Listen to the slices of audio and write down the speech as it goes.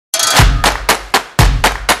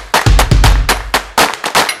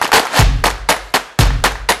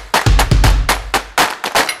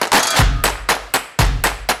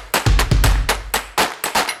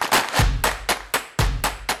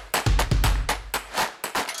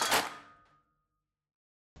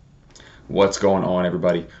What's going on,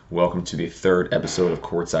 everybody? Welcome to the third episode of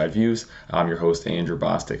Courtside Views. I'm your host, Andrew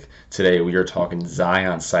Bostic. Today we are talking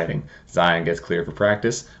Zion sighting. Zion gets cleared for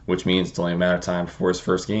practice, which means it's only a matter of time before his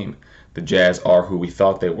first game. The Jazz are who we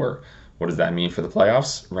thought they were. What does that mean for the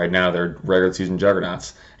playoffs? Right now, they're regular season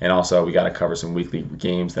juggernauts. And also, we got to cover some weekly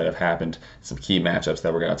games that have happened, some key matchups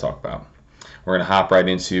that we're going to talk about. We're going to hop right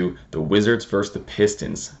into the Wizards versus the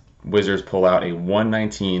Pistons. Wizards pull out a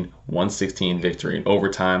 119-116 victory in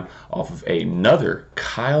overtime off of another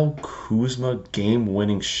Kyle Kuzma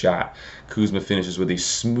game-winning shot. Kuzma finishes with a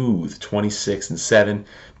smooth 26-7.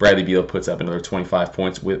 Bradley Beal puts up another 25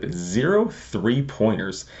 points with 0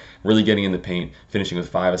 3-pointers, really getting in the paint, finishing with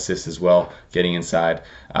 5 assists as well, getting inside.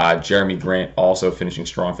 Jeremy Grant also finishing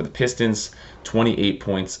strong for the Pistons. 28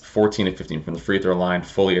 points, 14 of 15 from the free throw line,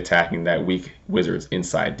 fully attacking that weak Wizards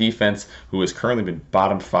inside defense, who has currently been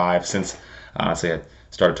bottom 5 since, honestly, I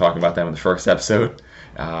started talking about them in the first episode.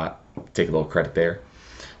 Take a little credit there.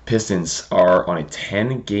 Pistons are on a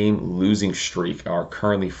 10-game losing streak, are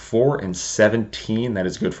currently 4-17. That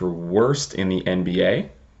is good for worst in the NBA.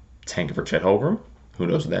 Tanking for Chet Holmgren. Who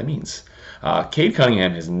knows what that means? Cade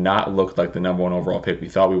Cunningham has not looked like the number 1 overall pick we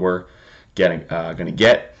thought we were going to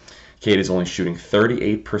get. Cade is only shooting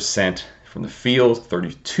 38% from the field,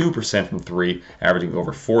 32% from 3, averaging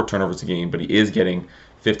over 4 turnovers a game, but he is getting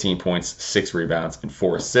 15 points, 6 rebounds, and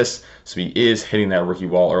 4 assists. So he is hitting that rookie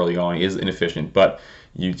wall early on. He is inefficient, but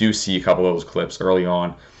you do see a couple of those clips early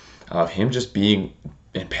on of him just being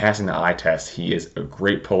and passing the eye test. He is a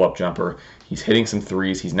great pull-up jumper. He's hitting some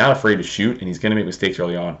threes. He's not afraid to shoot, and he's going to make mistakes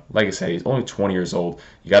early on. Like I said, he's only 20 years old.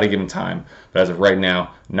 You got to give him time. But as of right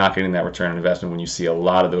now, not getting that return on investment when you see a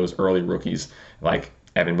lot of those early rookies like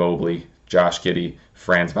Evan Mobley, Josh Giddey,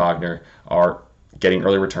 Franz Wagner are getting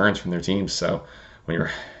early returns from their teams. So when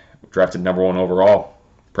you're drafted number 1 overall,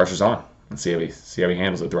 pressure's on. Let's see how he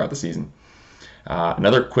handles it throughout the season.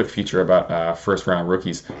 Another quick feature about first-round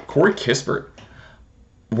rookies, Corey Kispert.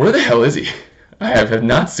 Where the hell is he? I have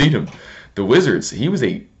not seen him. The Wizards, he was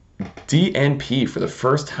a DNP for the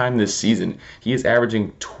first time this season. He is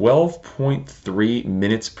averaging 12.3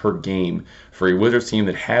 minutes per game for a Wizards team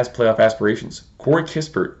that has playoff aspirations. Corey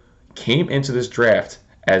Kispert came into this draft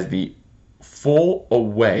as the full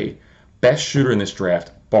away best shooter in this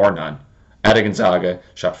draft, bar none. Ada Gonzaga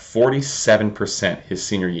shot 47% his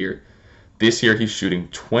senior year. This year he's shooting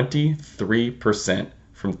 23%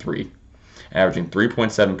 from 3. Averaging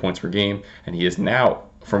 3.7 points per game, and he is now,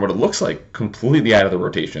 from what it looks like, completely out of the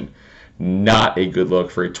rotation. Not a good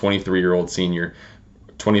look for a 23-year-old senior,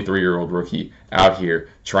 23-year-old rookie out here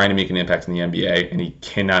trying to make an impact in the NBA, and he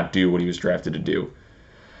cannot do what he was drafted to do.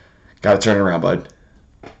 Got to turn it around, bud.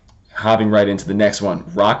 Hopping right into the next one,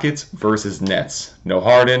 Rockets versus Nets. No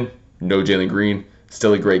Harden, no Jalen Green,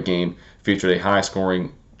 still a great game. Featured a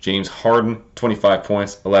high-scoring James Harden, 25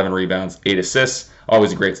 points, 11 rebounds, 8 assists.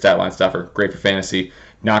 Always a great stat line stuffer. Great for fantasy.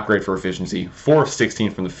 Not great for efficiency. 4 of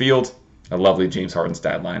 16 from the field. A lovely James Harden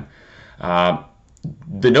stat line.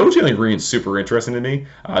 The no Jalen Green is super interesting to me.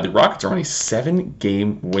 The Rockets are on a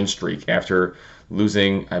 7-game win streak after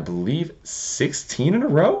losing, I believe, 16 in a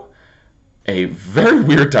row. A very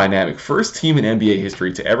weird dynamic. First team in NBA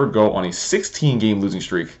history to ever go on a 16-game losing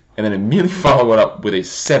streak and then immediately follow it up with a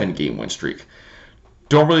 7-game win streak.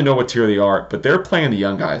 Don't really know what tier they are, but they're playing the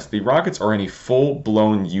young guys. The Rockets are in a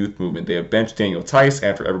full-blown youth movement. They have benched Daniel Tice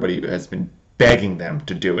after everybody has been begging them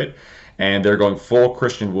to do it. And they're going full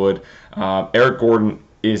Christian Wood. Eric Gordon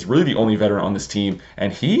is really the only veteran on this team,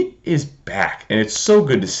 and he is back. And it's so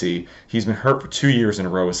good to see. He's been hurt for 2 years in a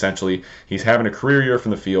row, essentially. He's having a career year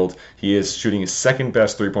from the field. He is shooting his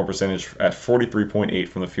second-best three-point percentage at 43.8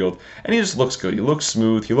 from the field, and he just looks good. He looks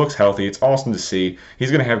smooth. He looks healthy. It's awesome to see.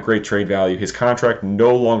 He's going to have great trade value. His contract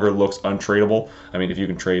no longer looks untradeable. I mean, if you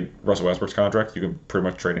can trade Russell Westbrook's contract, you can pretty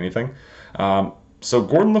much trade anything. So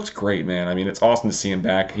Gordon looks great, man. I mean, it's awesome to see him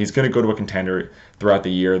back. He's going to go to a contender throughout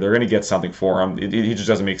the year. They're going to get something for him. He just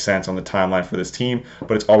doesn't make sense on the timeline for this team,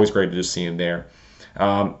 but it's always great to just see him there.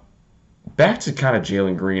 Back to kind of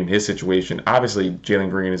Jalen Green, his situation. Obviously,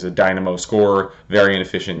 Jalen Green is a dynamo scorer, very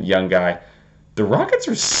inefficient young guy. The Rockets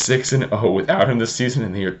are 6-0 without him this season,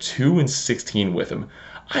 and they are 2-16 with him.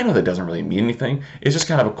 I know that doesn't really mean anything. It's just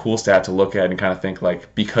kind of a cool stat to look at and kind of think,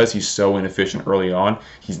 like, because he's so inefficient early on,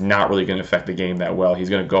 he's not really going to affect the game that well. He's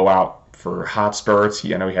going to go out for hot spurts.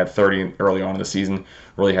 I know he had 30 early on in the season.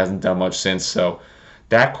 Really hasn't done much since. So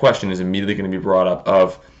that question is immediately going to be brought up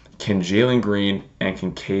of, can Jalen Green and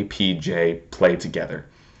can KPJ play together?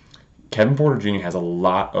 Kevin Porter Jr. has a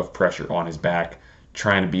lot of pressure on his back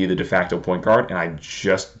trying to be the de facto point guard, and I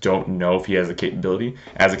just don't know if he has the capability.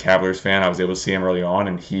 As a Cavaliers fan, I was able to see him early on,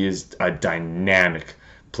 and he is a dynamic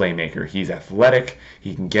playmaker. He's athletic.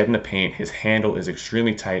 He can get in the paint. His handle is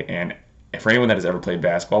extremely tight. And for anyone that has ever played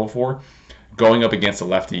basketball before, going up against a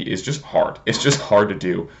lefty is just hard. It's just hard to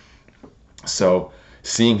do. So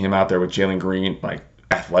seeing him out there with Jalen Green, like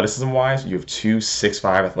athleticism-wise, you have two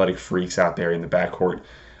 6'5" athletic freaks out there in the backcourt.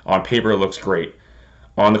 On paper, it looks great.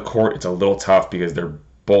 On the court, it's a little tough because they're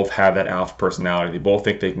both have that alpha personality. They both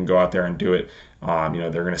think they can go out there and do it. They're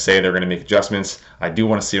going to say they're going to make adjustments. I do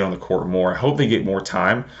want to see it on the court more. I hope they get more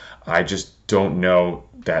time. I just don't know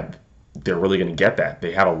that they're really going to get that.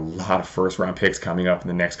 They have a lot of first-round picks coming up in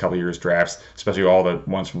the next couple of years' drafts, especially all the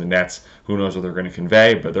ones from the Nets. Who knows what they're going to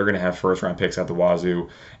convey, but they're going to have first-round picks at the wazoo,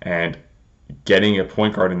 and getting a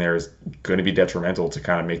point guard in there is going to be detrimental to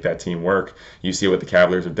kind of make that team work. You see what the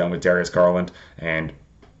Cavaliers have done with Darius Garland, and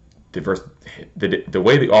the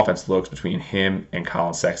way the offense looks between him and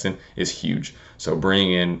Colin Sexton is huge. So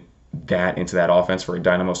bringing in that into that offense for a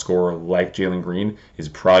dynamo scorer like Jalen Green is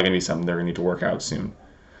probably going to be something they're going to need to work out soon.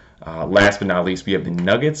 Last but not least, we have the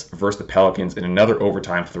Nuggets versus the Pelicans in another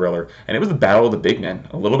overtime thriller, and it was the battle of the big men.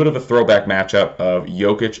 A little bit of a throwback matchup of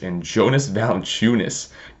Jokic and Jonas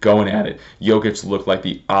Valanciunas going at it. Jokic looked like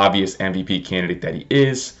the obvious MVP candidate that he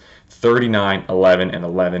is. 39, 11, and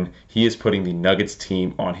 11. He is putting the Nuggets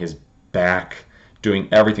team on his back, doing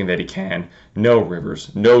everything that he can. No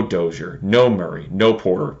Rivers, no Dozier, no Murray, no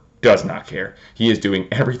Porter. Does not care. He is doing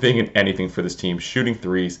everything and anything for this team, shooting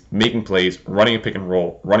threes, making plays, running a pick and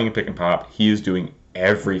roll, running a pick and pop. He is doing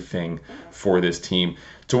everything for this team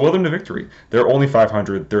to will them to victory. They're only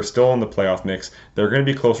 500. They're still in the playoff mix. They're going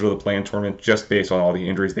to be closer to the play-in tournament just based on all the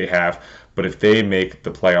injuries they have. But if they make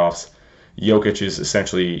the playoffs, Jokic is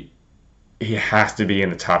essentially, he has to be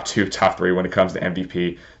in the top 2, top 3 when it comes to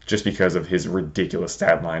MVP just because of his ridiculous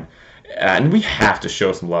stat line. And we have to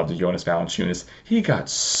show some love to Jonas Valanciunas. He got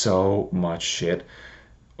so much shit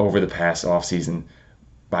over the past offseason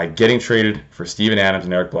by getting traded for Steven Adams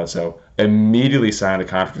and Eric Bledsoe, immediately signed a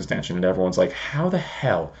contract extension, and everyone's like, how the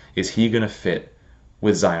hell is he going to fit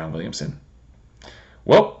with Zion Williamson?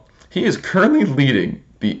 Well, he is currently leading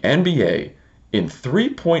the NBA in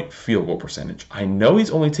three-point field goal percentage. I know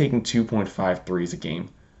he's only taking 2.5 threes a game,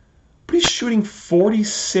 but he's shooting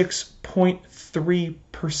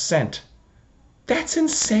 46.3%. That's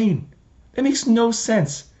insane. That makes no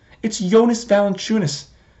sense. It's Jonas Valanciunas.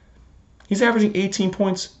 He's averaging 18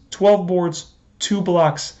 points, 12 boards, 2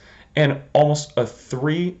 blocks, and almost a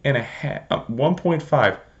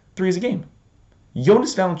 1.5 threes a game.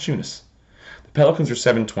 Jonas Valanciunas. The Pelicans are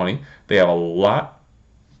 7-20. They have a lot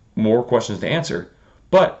more questions to answer,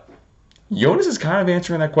 but Jonas is kind of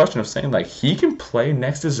answering that question of saying, like, he can play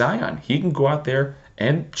next to Zion. He can go out there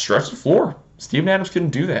and stretch the floor. Steven Adams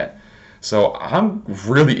couldn't do that. So I'm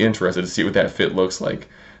really interested to see what that fit looks like.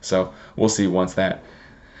 So we'll see once that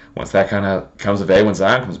kind of comes of age when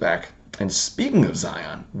Zion comes back. And speaking of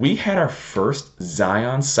Zion, we had our first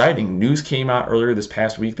Zion sighting. News came out earlier this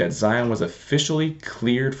past week that Zion was officially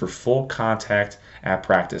cleared for full contact at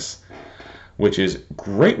practice, which is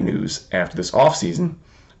great news after this offseason.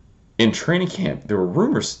 In training camp, there were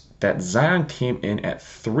rumors that Zion came in at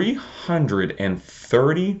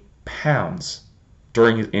 330 pounds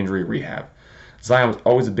during his injury rehab. Zion was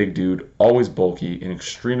always a big dude, always bulky, an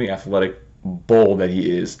extremely athletic bull that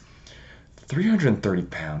he is. 330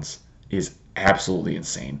 pounds is absolutely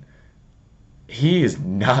insane. He is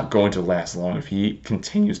not going to last long if he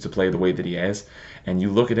continues to play the way that he has. And you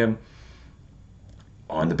look at him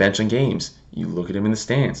on the bench in games. You look at him in the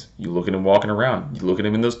stands. You look at him walking around. You look at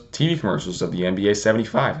him in those TV commercials of the NBA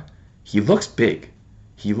 75. He looks big.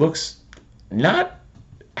 He looks not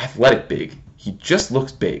athletic big. He just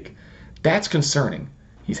looks big. That's concerning.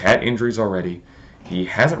 He's had injuries already. He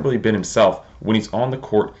hasn't really been himself. When he's on the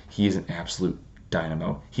court, he is an absolute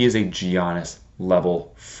dynamo. He is a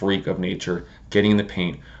Giannis-level freak of nature, getting in the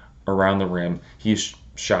paint, around the rim. He has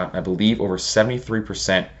shot, I believe, over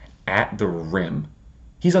 73% at the rim.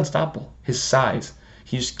 He's unstoppable. His size,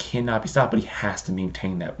 he just cannot be stopped, but he has to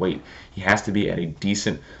maintain that weight. He has to be at a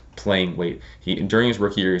decent playing weight. During his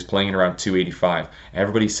rookie year, he was playing at around 285.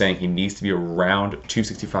 Everybody's saying he needs to be around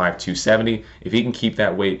 265, 270. If he can keep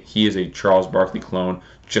that weight, he is a Charles Barkley clone,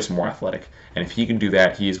 just more athletic. And if he can do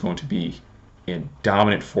that, he is going to be a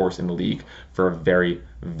dominant force in the league for a very,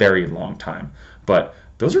 very long time. But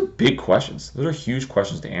those are big questions. Those are huge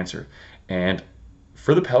questions to answer. And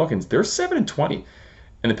for the Pelicans, they're 7-20.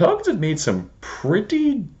 And the Pelicans have made some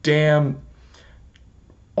pretty damn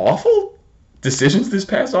awful decisions this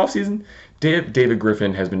past offseason. David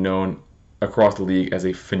Griffin has been known across the league as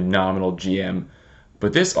a phenomenal GM,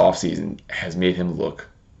 but this offseason has made him look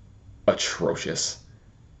atrocious.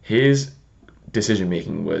 His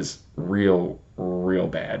decision-making was real real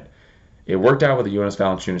bad. It worked out with the Jonas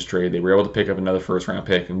Valanciunas trade. They were able to pick up another first-round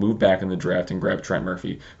pick and move back in the draft and grab Trent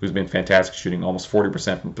Murphy, who's been fantastic, shooting almost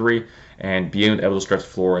 40% from three and being able to stretch the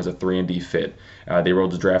floor as a 3-and-D fit. They were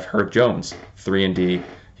able to draft Herc Jones, 3-and-D.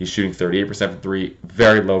 He's shooting 38% from three,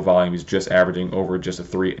 very low volume. He's just averaging over just a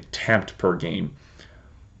 3 attempt per game.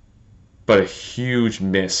 But a huge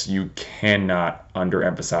miss you cannot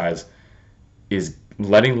underemphasize is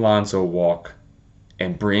letting Lonzo walk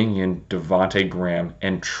and bringing in Devontae Graham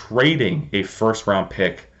and trading a first-round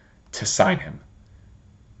pick to sign him.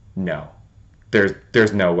 No.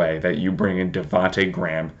 There's no way that you bring in Devontae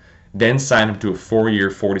Graham, then sign him to a 4-year,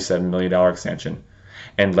 $47 million extension,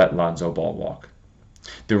 and let Lonzo Ball walk.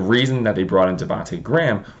 The reason that they brought in Devontae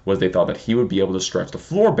Graham was they thought that he would be able to stretch the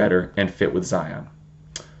floor better and fit with Zion.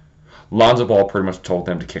 Lonzo Ball pretty much told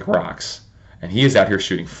them to kick rocks, and he is out here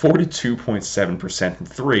shooting 42.7% from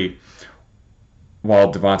three,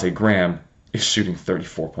 while Devontae Graham is shooting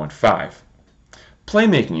 34.5.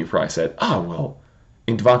 Playmaking, you probably said, well,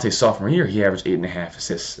 in Devontae's sophomore year, he averaged 8.5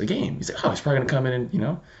 assists a game. He's like, he's probably going to come in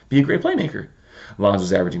and, be a great playmaker.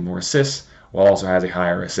 Lonzo's averaging more assists, while also has a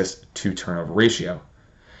higher assist-to-turnover ratio.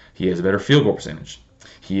 He has a better field goal percentage.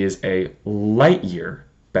 He is a light year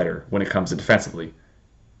better when it comes to defensively.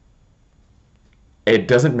 It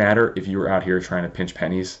doesn't matter if you were out here trying to pinch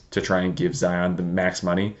pennies to try and give Zion the max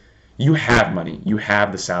money. You have money. You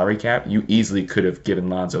have the salary cap. You easily could have given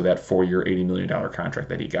Lonzo that 4-year, $80 million contract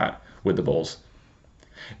that he got with the Bulls.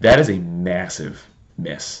 That is a massive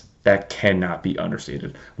miss. That cannot be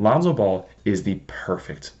understated. Lonzo Ball is the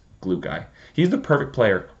perfect glue guy. He's the perfect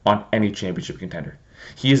player on any championship contender.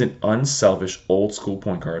 He is an unselfish, old-school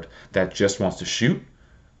point guard that just wants to shoot,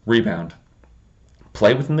 rebound,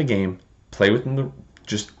 play within the game, play within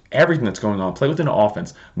just everything that's going on, play within the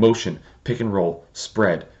offense, motion, pick and roll,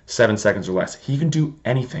 spread, 7 seconds or less. He can do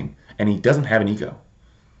anything, and he doesn't have an ego.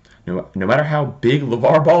 No matter how big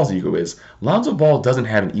LeVar Ball's ego is, Lonzo Ball doesn't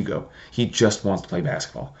have an ego. He just wants to play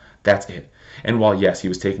basketball. That's it. And while, yes, he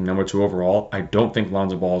was taken number 2 overall, I don't think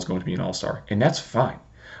Lonzo Ball is going to be an all-star, and that's fine.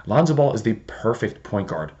 Lonzo Ball is the perfect point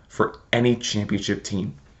guard for any championship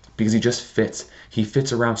team because he just fits. He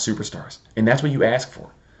fits around superstars, and that's what you ask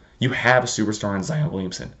for. You have a superstar in Zion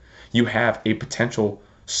Williamson. You have a potential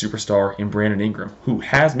superstar in Brandon Ingram, who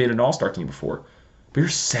has made an all-star team before, but you're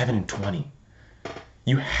 7-20.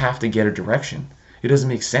 You have to get a direction. It doesn't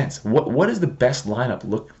make sense. What does the best lineup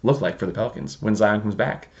look like for the Pelicans when Zion comes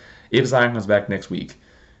back? If Zion comes back next week,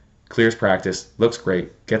 clears practice, looks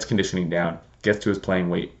great, gets conditioning down, gets to his playing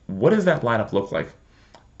weight, what does that lineup look like?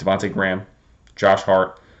 Devontae Graham, Josh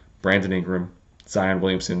Hart, Brandon Ingram, Zion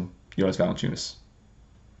Williamson, Jonas Valanciunas.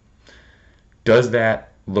 Does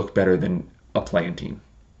that look better than a play-in team?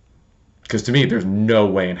 Because to me, there's no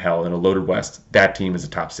way in hell in a loaded West that team is a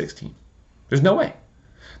top 6 team. There's no way.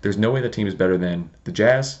 There's no way the team is better than the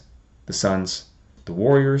Jazz, the Suns, the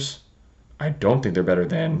Warriors. I don't think they're better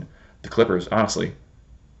than the Clippers, honestly.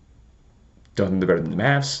 Don't think they're better than the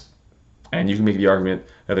Mavs. And you can make the argument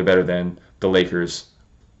that they're better than the Lakers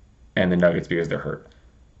and the Nuggets because they're hurt.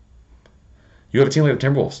 You have a team like the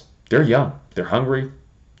Timberwolves. They're young. They're hungry.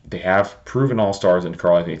 They have proven all-stars in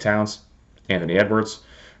Karl-Anthony Towns, Anthony Edwards.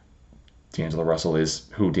 D'Angelo Russell is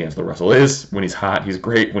who D'Angelo Russell is. When he's hot, he's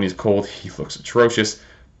great. When he's cold, he looks atrocious.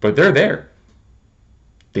 But they're there.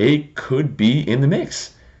 They could be in the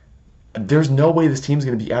mix. There's no way this team's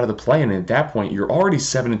going to be out of the play, and at that point, you're already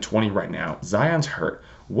 7-20 right now. Zion's hurt.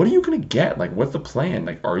 What are you going to get? What's the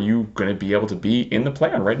plan? Are you going to be able to be in the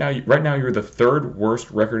plan? Right now, you're the 3rd worst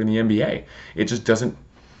record in the NBA. It just doesn't.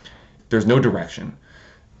 There's no direction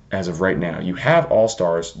as of right now. You have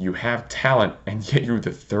all-stars, you have talent, and yet you're the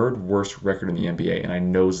 3rd worst record in the NBA. And I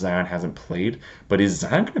know Zion hasn't played, but is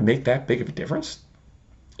Zion going to make that big of a difference?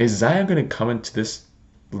 Is Zion going to come into this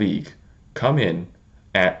league, come in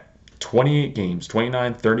at 28 games,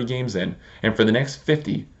 29, 30 games in, and for the next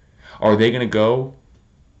 50, are they going to go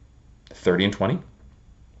 30-20?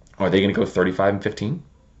 Are they going to go 35-15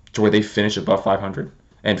 to where they finish above 500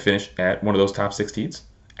 and finish at one of those top 6 seeds?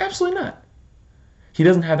 Absolutely not. He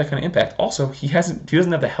doesn't have that kind of impact. Also, he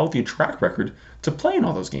doesn't have the healthy track record to play in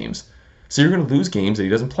all those games. So you're going to lose games that he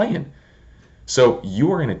doesn't play in. So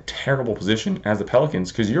you are in a terrible position as the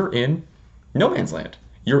Pelicans because you're in no man's land.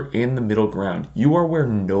 You're in the middle ground. You are where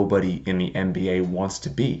nobody in the NBA wants to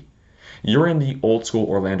be. You're in the old school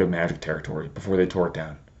Orlando Magic territory before they tore it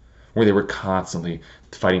down, where they were constantly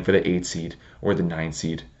fighting for the 8 seed or the 9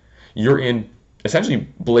 seed. You're in essentially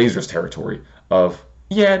Blazers territory of,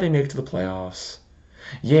 yeah, they make it to the playoffs.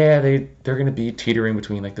 Yeah, they're going to be teetering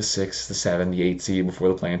between the 6, the 7, the 8 seed before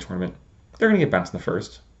the play-in tournament. They're going to get bounced in the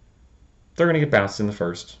first. They're going to get bounced in the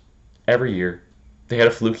first every year. They had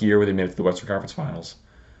a fluky year where they made it to the Western Conference Finals.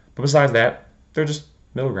 But besides that, they're just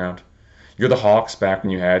middle ground. You're the Hawks back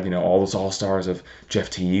when you had, all those all-stars of Jeff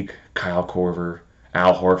Teague, Kyle Korver,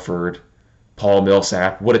 Al Horford, Paul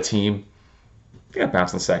Millsap. What a team. They got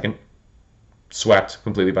bounced in the second. Swept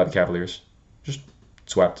completely by the Cavaliers. Just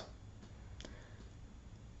swept.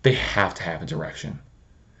 They have to have a direction.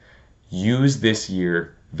 Use this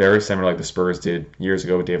year very similar like the Spurs did years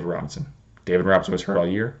ago with David Robinson. David Robinson was hurt all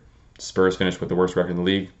year. Spurs finished with the worst record in the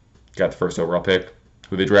league. Got the first overall pick.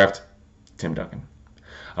 Who they draft? Tim Duncan.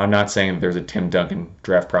 I'm not saying there's a Tim Duncan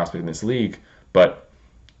draft prospect in this league, but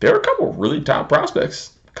there are a couple of really top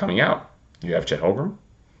prospects coming out. You have Chet Holmgren,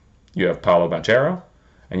 you have Paolo Banchero,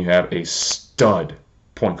 and you have a stud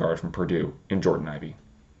point guard from Purdue in Jordan Ivey.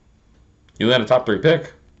 You land a top 3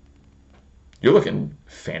 pick, you're looking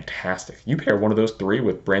fantastic. You pair one of those 3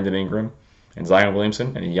 with Brandon Ingram and Zion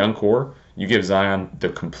Williamson and a young core, you give Zion the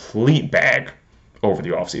complete bag over the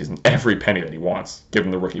offseason, every penny that he wants. Give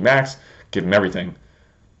him the rookie max, give him everything.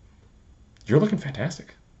 You're looking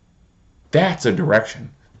fantastic. That's a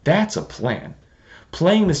direction. That's a plan.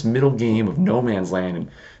 Playing this middle game of no man's land and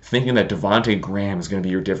thinking that Devontae Graham is going to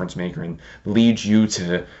be your difference maker and lead you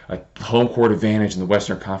to a home court advantage in the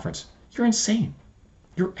Western Conference, you're insane.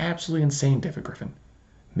 You're absolutely insane, David Griffin.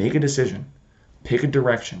 Make a decision. Pick a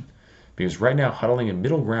direction. Because right now, huddling in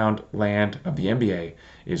middle ground land of the NBA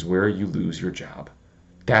is where you lose your job.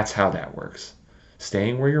 That's how that works.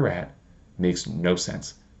 Staying where you're at makes no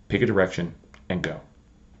sense. Pick a direction and go.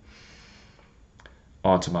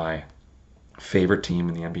 On to my favorite team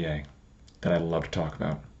in the NBA that I love to talk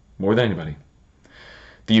about more than anybody,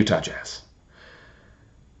 the Utah Jazz.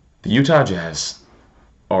 The Utah Jazz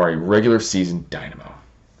are a regular season dynamo,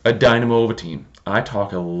 a dynamo of a team. I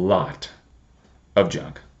talk a lot of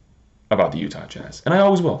junk about the Utah Jazz, and I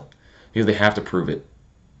always will, because they have to prove it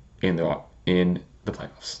in the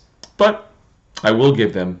playoffs. But I will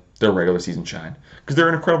give them their regular season shine, because they're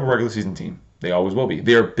an incredible regular season team. They always will be.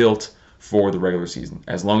 They are built for the regular season.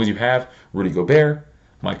 As long as you have Rudy Gobert,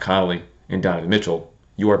 Mike Conley, and Donovan Mitchell,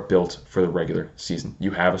 you are built for the regular season.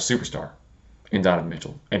 You have a superstar in Donovan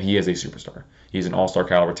Mitchell, and he is a superstar. He's an all-star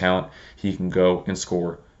caliber talent. He can go and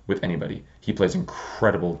score with anybody. He plays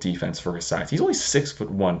incredible defense for his size. He's only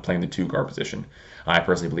 6'1", playing the 2-guard position. I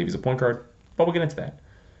personally believe he's a point guard, but we'll get into that.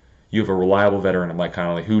 You have a reliable veteran in Mike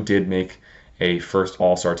Conley, who did make a first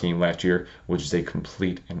all-star team last year, which is a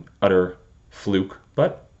complete and utter fluke,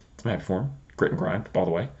 but I'm happy for him. Grit and grind all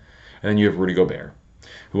the way. And then you have Rudy Gobert,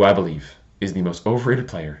 who I believe is the most overrated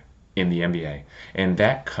player in the NBA, and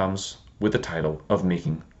that comes with the title of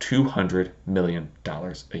making $200 million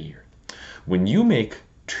a year. When you make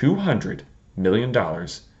 $200 million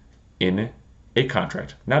in a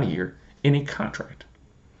contract, not a year, in a contract,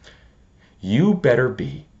 you better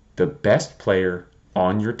be the best player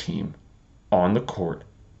on your team on the court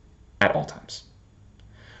at all times.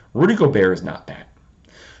 Rudy Gobert is not that.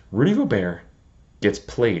 Rudy Gobert gets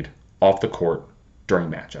played off the court during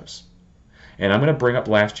matchups. And I'm going to bring up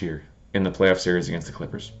last year in the playoff series against the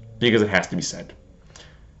Clippers, because it has to be said.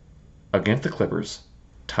 Against the Clippers,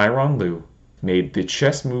 Tyronn Lue made the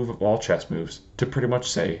chess move of all chess moves to pretty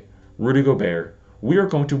much say, Rudy Gobert, we are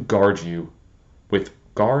going to guard you with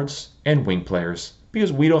guards and wing players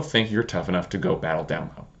because we don't think you're tough enough to go battle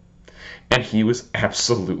down low. And he was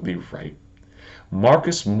absolutely right.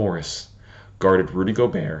 Marcus Morris guarded Rudy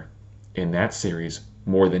Gobert in that series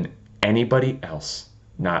more than anybody else.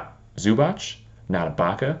 Not Zubac, not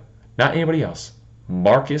Ibaka, not anybody else.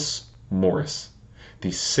 Marcus Morris, the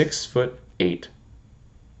 6'8"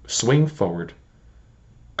 swing forward,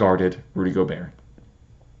 guarded Rudy Gobert.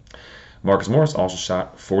 Marcus Morris also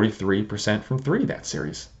shot 43% from 3 that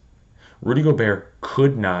series. Rudy Gobert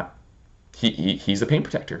could not, he's a paint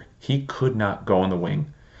protector. He could not go on the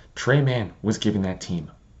wing. Trey Mann was giving that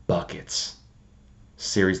team buckets.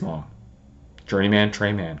 Series long. Journeyman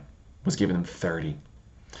Trey Mann was giving them 30.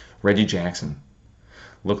 Reggie Jackson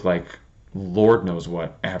looked like Lord knows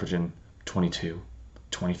what, averaging 22,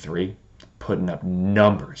 23, putting up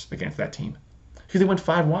numbers against that team. Because they went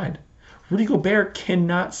 5 wide. Rudy Gobert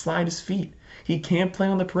cannot slide his feet. He can't play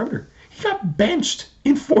on the perimeter. He got benched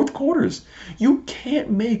in fourth quarters. You can't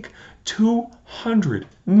make $200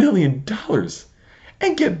 million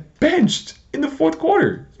and get benched in the fourth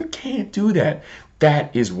quarter. You can't do that.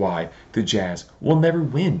 That is why the Jazz will never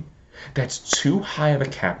win. That's too high of a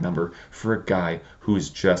cap number for a guy who is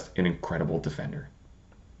just an incredible defender.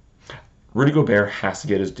 Rudy Gobert has to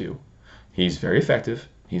get his due. He's very effective.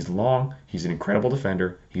 He's long. He's an incredible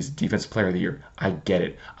defender. He's Defensive Player of the Year. I get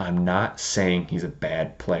it. I'm not saying he's a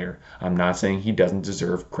bad player. I'm not saying he doesn't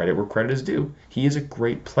deserve credit where credit is due. He is a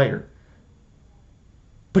great player.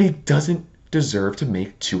 but he doesn't deserve to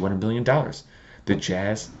make $200 million. The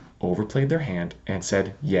Jazz overplayed their hand and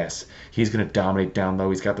said, yes, he's going to dominate down low.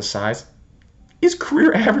 He's got the size. His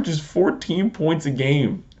career average is 14 points a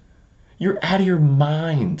game. You're out of your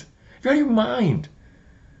mind. You're out of your mind.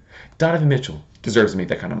 Donovan Mitchell deserves to make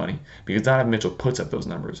that kind of money because Donovan Mitchell puts up those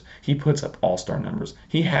numbers. He puts up all-star numbers.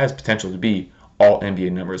 He has potential to be all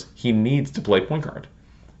NBA numbers. He needs to play point guard.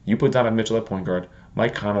 You put Donovan Mitchell at point guard.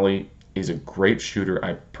 Mike Conley is a great shooter.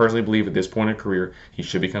 I personally believe at this point in his career, he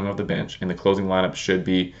should be coming off the bench, and the closing lineup should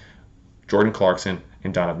be Jordan Clarkson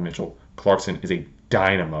and Donovan Mitchell. Clarkson is a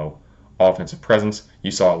dynamo offensive presence.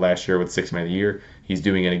 You saw it last year with Sixth Man of the Year. He's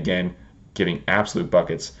doing it again, giving absolute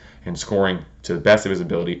buckets and scoring to the best of his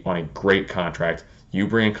ability on a great contract. You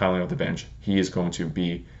bring Conley off the bench, he is going to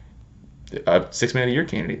be a Sixth Man of the Year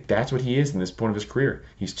candidate. That's what he is in this point of his career.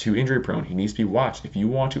 He's too injury prone. He needs to be watched. If you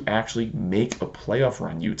want to actually make a playoff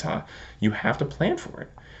run, Utah, you have to plan for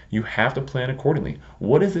it. You have to plan accordingly.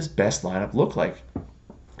 What does this best lineup look like?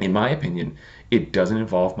 In my opinion, it doesn't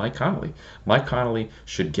involve Mike Conley. Mike Conley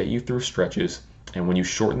should get you through stretches, and when you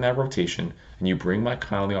shorten that rotation and you bring Mike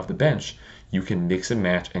Conley off the bench, you can mix and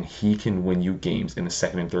match, and he can win you games in the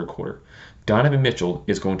second and third quarter. Donovan Mitchell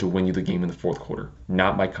is going to win you the game in the fourth quarter,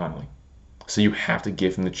 not Mike Conley. So you have to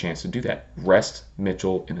give him the chance to do that. Rest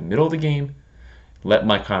Mitchell in the middle of the game. Let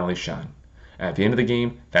Mike Conley shine. At the end of the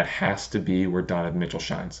game, that has to be where Donovan Mitchell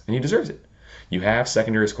shines, and he deserves it. You have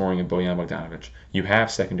secondary scoring in Bojan Bogdanovic. You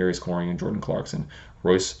have secondary scoring in Jordan Clarkson.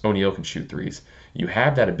 Royce O'Neal can shoot threes. You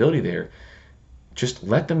have that ability there. Just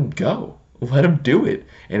let them go. Let them do it.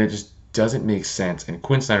 And it just doesn't make sense. And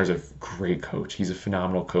Quinn Snyder's a great coach. He's a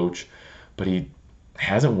phenomenal coach, but he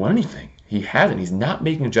hasn't won anything. He hasn't. He's not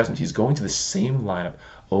making adjustments. He's going to the same lineup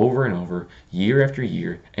over and over, year after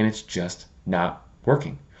year, and it's just not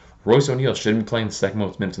working. Royce O'Neal shouldn't be playing the second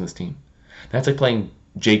most minutes on this team. That's like playing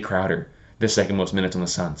Jay Crowder the second most minutes on the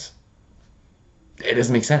Suns. It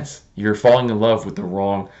doesn't make sense. You're falling in love with the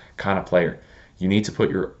wrong kind of player. You need to put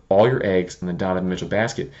all your eggs in the Donovan Mitchell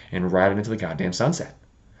basket and ride it into the goddamn sunset.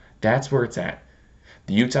 That's where it's at.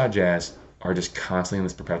 The Utah Jazz are just constantly in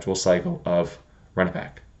this perpetual cycle of run it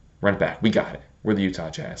back. Run it back. We got it. We're the Utah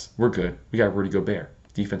Jazz. We're good. We got Rudy Gobert,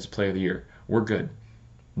 Defensive Player of the Year. We're good.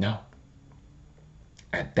 No.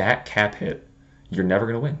 At that cap hit, you're never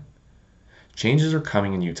going to win. Changes are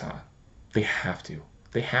coming in Utah. They have to.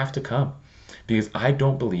 They have to come. Because I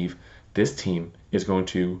don't believe this team is going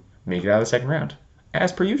to make it out of the second round,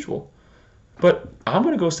 as per usual. But I'm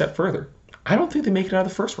going to go a step further. I don't think they make it out of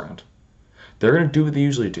the first round. They're going to do what they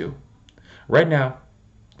usually do. Right now,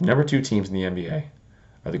 the number 2 teams in the NBA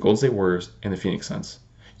are the Golden State Warriors and the Phoenix Suns.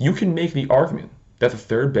 You can make the argument that the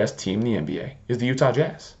third best team in the NBA is the Utah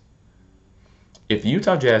Jazz. If the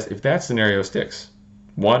Utah Jazz, if that scenario sticks,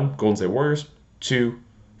 1, Golden State Warriors, 2,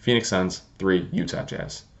 Phoenix Suns, 3, Utah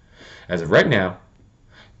Jazz. As of right now,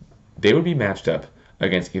 they would be matched up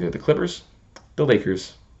against either the Clippers, the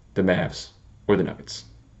Lakers, the Mavs, or the Nuggets.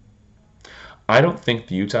 I don't think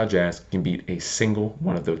the Utah Jazz can beat a single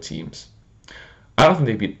one of those teams. I don't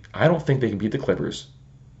think they can beat the Clippers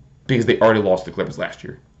because they already lost the Clippers last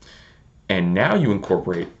year. And now you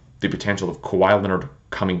incorporate the potential of Kawhi Leonard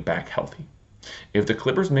coming back healthy. If the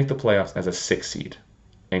Clippers make the playoffs as a 6 seed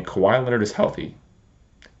and Kawhi Leonard is healthy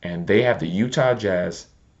and they have the Utah Jazz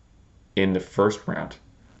in the first round,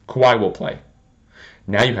 Kawhi will play.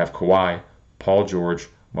 Now you have Kawhi, Paul George,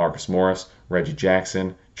 Marcus Morris, Reggie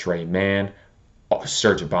Jackson, Trey Mann,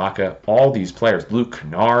 Serge Ibaka, all these players, Luke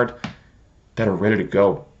Kennard, that are ready to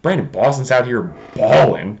go. Brandon Boston's out here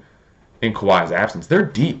balling in Kawhi's absence. They're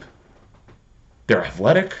deep. They're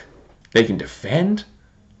athletic. They can defend.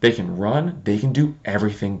 They can run. They can do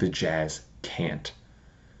everything the Jazz can't.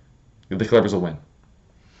 The Clippers will win.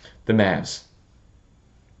 The Mavs.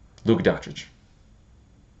 Luka Doncic.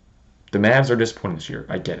 The Mavs are disappointing this year.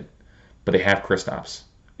 I get it. But they have Kristaps.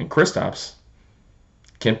 And Kristaps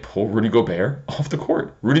can pull Rudy Gobert off the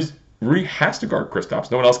court. Rudy has to guard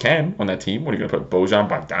Kristaps. No one else can on that team. What are you going to put Bojan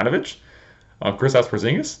Bogdanovic on Kristaps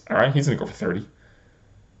Porzingis? All right, he's going to go for 30.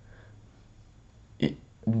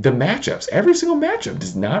 The matchups, every single matchup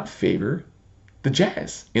does not favor the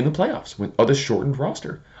Jazz in the playoffs with other shortened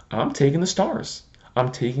roster. I'm taking the Stars.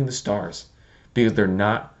 I'm taking the Stars because they're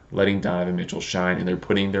not letting Donovan Mitchell shine and they're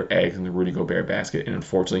putting their eggs in the Rudy Gobert basket, and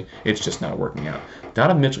unfortunately, it's just not working out.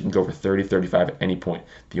 Donovan Mitchell can go for 30, 35 at any point.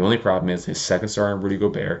 The only problem is his second star in Rudy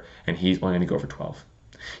Gobert, and he's only going to go for 12.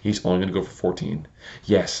 He's only going to go for 14.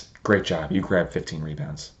 Yes, great job. You grabbed 15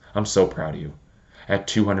 rebounds. I'm so proud of you. At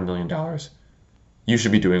 $200 million, you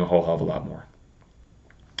should be doing a whole hell of a lot more.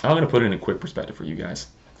 I'm going to put it in a quick perspective for you guys.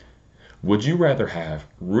 Would you rather have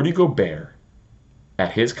Rudy Gobert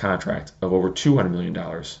at his contract of over $200 million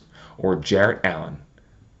or Jarrett Allen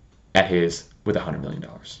at his with $100 million?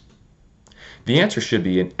 The answer should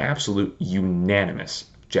be an absolute unanimous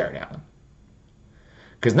Jarrett Allen.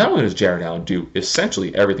 Because not only does Jarrett Allen do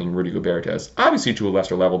essentially everything Rudy Gobert does, obviously to a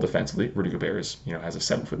lesser level defensively. Rudy Gobert is, has a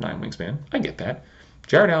 7'9" wingspan. I get that.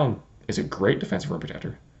 Jarrett Allen is a great defensive rim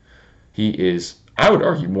protector. He is, I would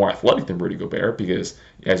argue, more athletic than Rudy Gobert because,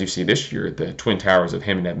 as you see this year, the twin towers of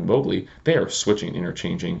him and Evan Mobley, they are switching and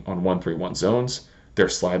interchanging on 1-3-1 zones. They're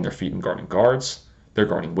sliding their feet and guarding guards. They're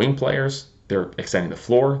guarding wing players. They're extending the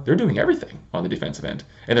floor. They're doing everything on the defensive end,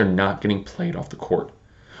 and they're not getting played off the court.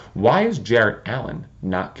 Why is Jarrett Allen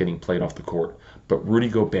not getting played off the court, but Rudy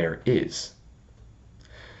Gobert is?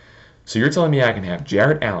 So you're telling me I can have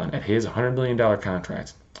Jarrett Allen at his $100 million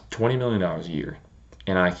contract, $20 million a year,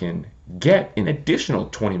 and I can get an additional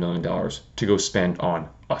 $20 million to go spend on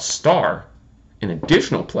a star, an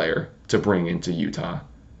additional player to bring into Utah?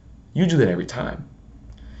 You do that every time.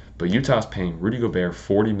 But Utah's paying Rudy Gobert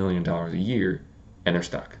 $40 million a year, and they're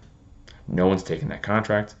stuck. No one's taking that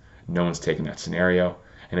contract. No one's taking that scenario,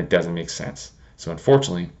 and it doesn't make sense. So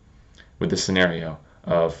unfortunately, with the scenario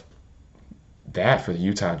of that for the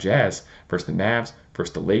Utah Jazz versus the Mavs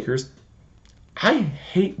versus the Lakers, I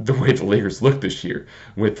hate the way the Lakers look this year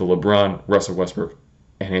with the LeBron, Russell Westbrook,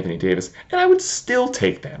 and Anthony Davis, and I would still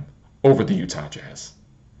take them over the Utah Jazz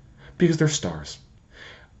because they're stars.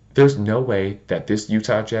 There's no way that this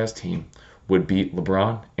Utah Jazz team would beat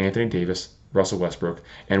LeBron, Anthony Davis, Russell Westbrook,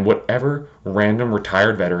 and whatever random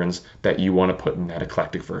retired veterans that you want to put in that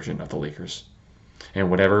eclectic version of the Lakers. And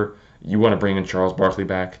whatever you want to bring in Charles Barkley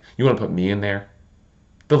back, you want to put me in there,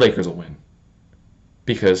 the Lakers will win.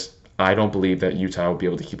 Because I don't believe that Utah will be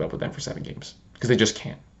able to keep up with them for 7 games. Because they just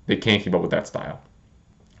can't. They can't keep up with that style.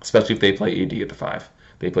 Especially if they play AD at the 5.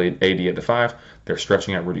 They play AD at the 5. They're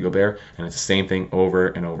stretching out Rudy Gobert, and it's the same thing over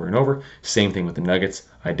and over and over. Same thing with the Nuggets.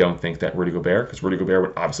 I don't think that Rudy Gobert, because Rudy Gobert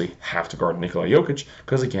would obviously have to guard Nikola Jokic,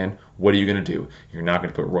 because again, what are you going to do? You're not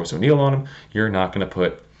going to put Royce O'Neal on him. You're not going to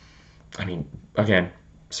put, again,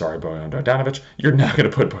 sorry, Bojan Bogdanovic. You're not going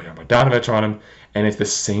to put Bojan Bogdanovic on him, and it's the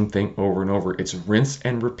same thing over and over. It's rinse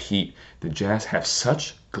and repeat. The Jazz have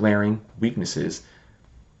such glaring weaknesses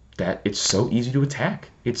that it's so easy to attack.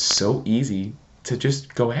 It's so easy to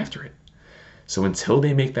just go after it. So until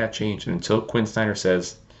they make that change, and until Quinn Snyder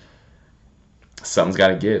says something's got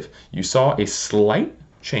to give, you saw a slight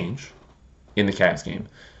change in the Cavs game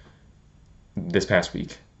this past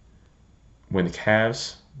week when the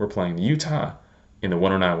Cavs were playing Utah in the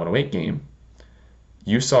 109-108 game.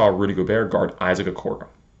 You saw Rudy Gobert guard Isaac Okoro.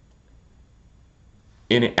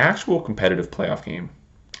 In an actual competitive playoff game,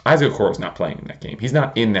 Isaac Okoro is not playing in that game. He's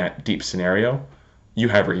not in that deep scenario. You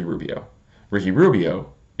have Ricky Rubio. Ricky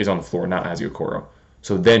Rubio is on the floor, not Isaac Okoro.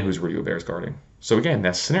 So then who's Rudy Gobert's guarding? So again,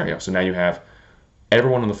 that's the scenario. So now you have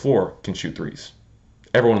everyone on the floor can shoot threes.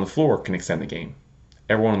 Everyone on the floor can extend the game.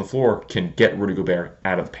 Everyone on the floor can get Rudy Gobert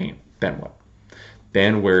out of the paint. Then what?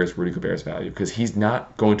 Then where is Rudy Gobert's value? Because he's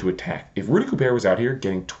not going to attack. If Rudy Gobert was out here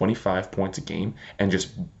getting 25 points a game and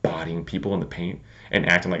just bodying people in the paint and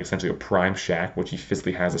acting like essentially a prime Shaq, which he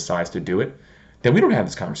physically has the size to do it, then we don't have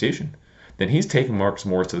this conversation. Then he's taking Marcus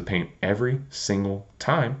Morris to the paint every single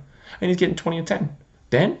time, and he's getting 20 and 10.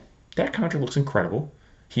 Then that contract looks incredible.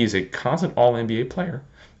 He is a constant All-NBA player,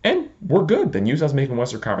 and we're good. Then Utah's making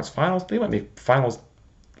Western Conference Finals. They might make finals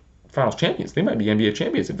champions. They might be NBA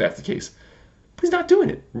champions if that's the case. But he's not doing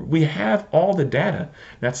it. We have all the data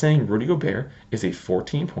that's saying Rudy Gobert is a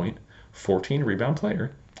 14-point, 14-rebound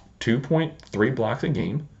player, 2.3 blocks a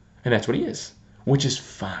game, and that's what he is, which is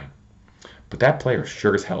fine. But that player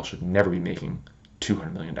sure as hell should never be making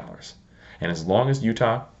 $200 million. And as long as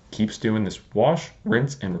Utah keeps doing this wash,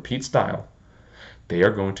 rinse, and repeat style, they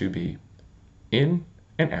are going to be in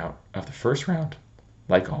and out of the first round,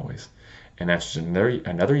 like always. And that's just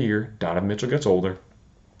another year Donovan Mitchell gets older,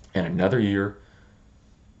 and another year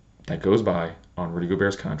that goes by on Rudy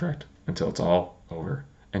Gobert's contract until it's all over,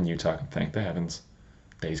 and Utah can thank the heavens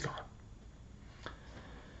that he's gone.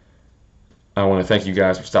 I want to thank you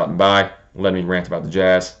guys for stopping by. Let me rant about the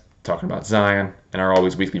Jazz, talking about Zion, and our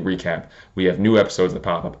always weekly recap. We have new episodes that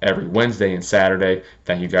pop up every Wednesday and Saturday.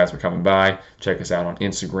 Thank you guys for coming by. Check us out on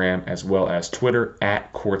Instagram as well as Twitter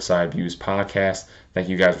at Courtside Views Podcast. Thank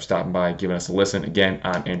you guys for stopping by and giving us a listen. Again,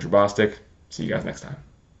 I'm Andrew Bostic. See you guys next time.